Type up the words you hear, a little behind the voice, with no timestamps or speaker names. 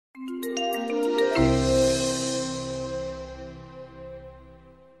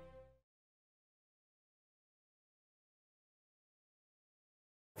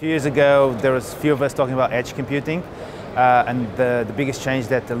A few years ago, there was a few of us talking about edge computing, and the biggest change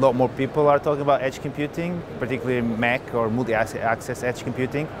that a lot more people are talking about edge computing, particularly Mac or multi-access edge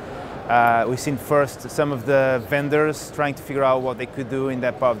computing. We've seen first some of the vendors trying to figure out what they could do in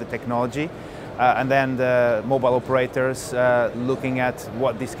that part of the technology, and then the mobile operators looking at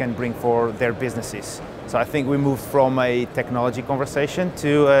what this can bring for their businesses. So I think we moved from a technology conversation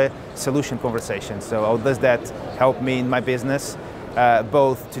to a solution conversation. So how does that help me in my business?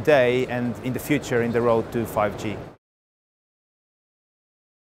 Both today and in the future in the road to 5G.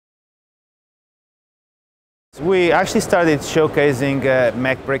 We actually started showcasing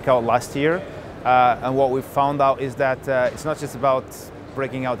Mac Breakout last year, and what we found out is that it's not just about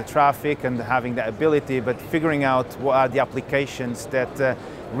breaking out the traffic and having that ability, but figuring out what are the applications that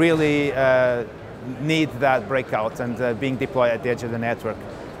really need that breakout and being deployed at the edge of the network.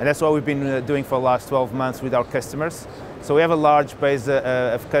 And that's what we've been doing for the last 12 months with our customers. So we have a large base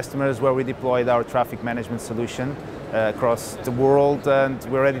of customers where we deployed our traffic management solution across the world, and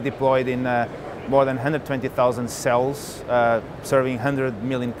we're already deployed in more than 120,000 cells, serving 100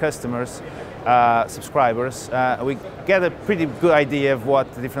 million customers, subscribers. We get a pretty good idea of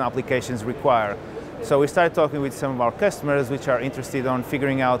what the different applications require. So we started talking with some of our customers which are interested on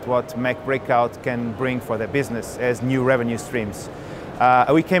figuring out what Mac Breakout can bring for their business as new revenue streams.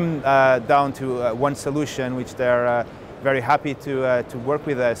 We came down to one solution which they're very happy to work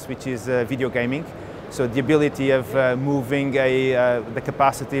with us, which is video gaming. So the ability of moving the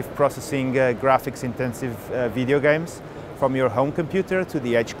capacity of processing graphics-intensive video games from your home computer to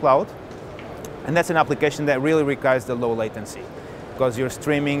the edge cloud. And that's an application that really requires the low latency, because you're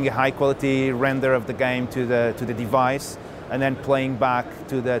streaming a high-quality render of the game to the device and then playing back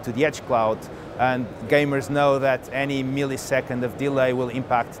to the edge cloud. And gamers know that any millisecond of delay will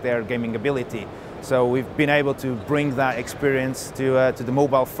impact their gaming ability. So we've been able to bring that experience to the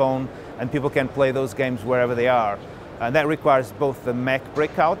mobile phone, and people can play those games wherever they are. And that requires both the Mac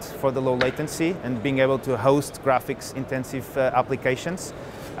Breakout for the low latency and being able to host graphics-intensive applications,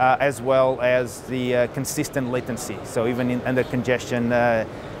 as well as the consistent latency, so even under congestion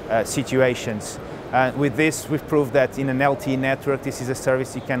situations. With this, we've proved that in an LTE network, this is a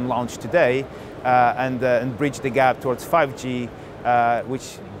service you can launch today and bridge the gap towards 5G,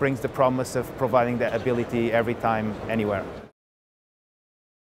 which brings the promise of providing that ability every time, anywhere.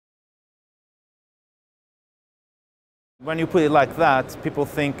 When you put it like that, people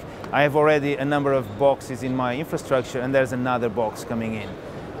think, I have already a number of boxes in my infrastructure and there's another box coming in.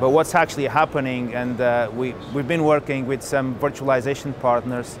 But what's actually happening, and we've been working with some virtualization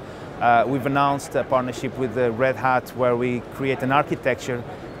partners. We've announced a partnership with Red Hat where we create an architecture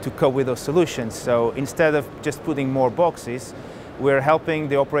to cope with those solutions. So instead of just putting more boxes, we're helping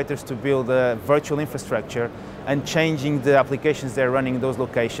the operators to build a virtual infrastructure and changing the applications they're running in those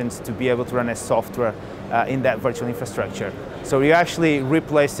locations to be able to run as software in that virtual infrastructure. So we're actually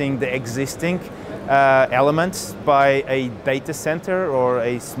replacing the existing elements by a data center or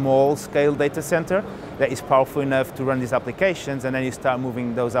a small-scale data center that is powerful enough to run these applications, and then you start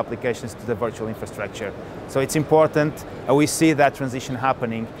moving those applications to the virtual infrastructure. So it's important, and we see that transition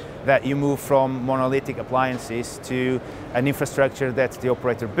happening, that you move from monolithic appliances to an infrastructure that the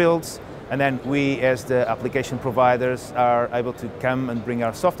operator builds, and then we, as the application providers, are able to come and bring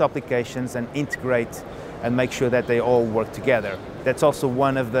our soft applications and integrate and make sure that they all work together. That's also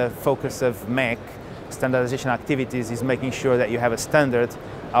one of the focus of Mac standardization activities, is making sure that you have a standard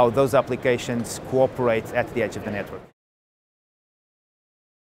how those applications cooperate at the edge of the network.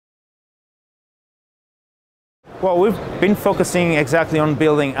 Well, we've been focusing exactly on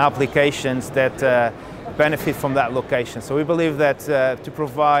building applications that benefit from that location. So we believe that to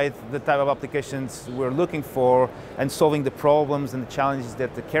provide the type of applications we're looking for and solving the problems and the challenges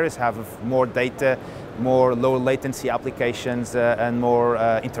that the carriers have of more data, more low latency applications and more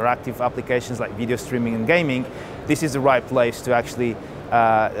interactive applications like video streaming and gaming, this is the right place to actually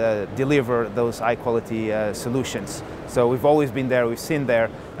deliver those high quality solutions. So we've always been there, we've seen there,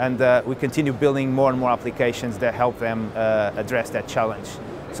 and we continue building more and more applications that help them address that challenge.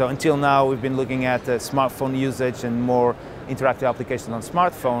 So until now we've been looking at smartphone usage and more interactive applications on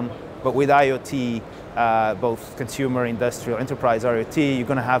smartphone, but with IoT, both consumer, industrial, enterprise IoT, you're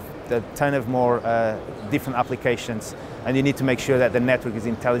going to have a ton of more different applications, and you need to make sure that the network is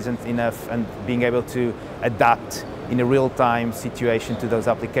intelligent enough and being able to adapt in a real-time situation to those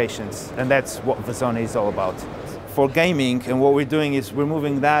applications. And that's what Vasona is all about. For gaming, and what we're doing is we're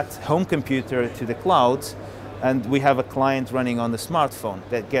moving that home computer to the cloud, And we have a client running on the smartphone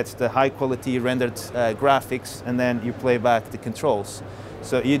that gets the high quality rendered graphics, and then you play back the controls.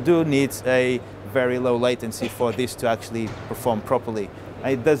 So you do need a very low latency for this to actually perform properly.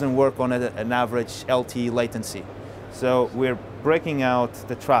 And it doesn't work on an average LTE latency. So we're breaking out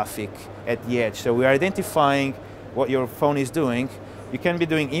the traffic at the edge. So we're identifying what your phone is doing. You can be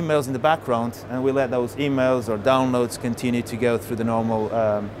doing emails in the background, and we let those emails or downloads continue to go through the normal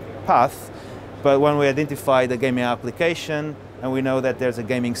path. But when we identify the gaming application, and we know that there's a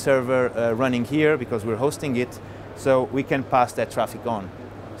gaming server running here because we're hosting it, so we can pass that traffic on.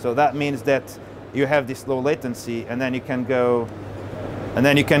 So that means that you have this low latency, and then you can go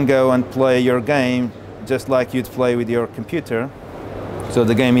and play your game just like you'd play with your computer. So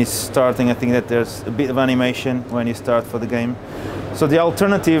the game is starting. I think that there's a bit of animation when you start for the game. So the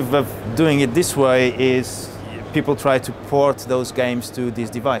alternative of doing it this way is people try to port those games to these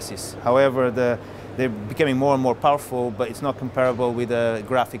devices. However, they're becoming more and more powerful, but it's not comparable with a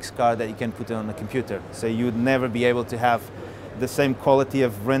graphics card that you can put on a computer. So you'd never be able to have the same quality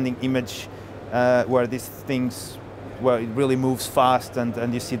of rendering image where these things, where it really moves fast,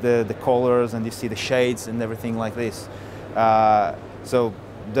 and you see the colors and you see the shades and everything like this. So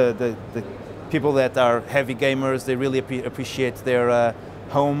the people that are heavy gamers, they really appreciate their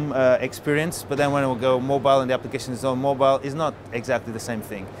home experience, but then when we go mobile and the application is on mobile, is not exactly the same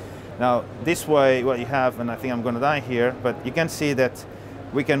thing. Now this way what you have, and I think I'm going to die here, but you can see that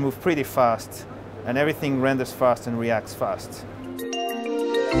we can move pretty fast and everything renders fast and reacts fast.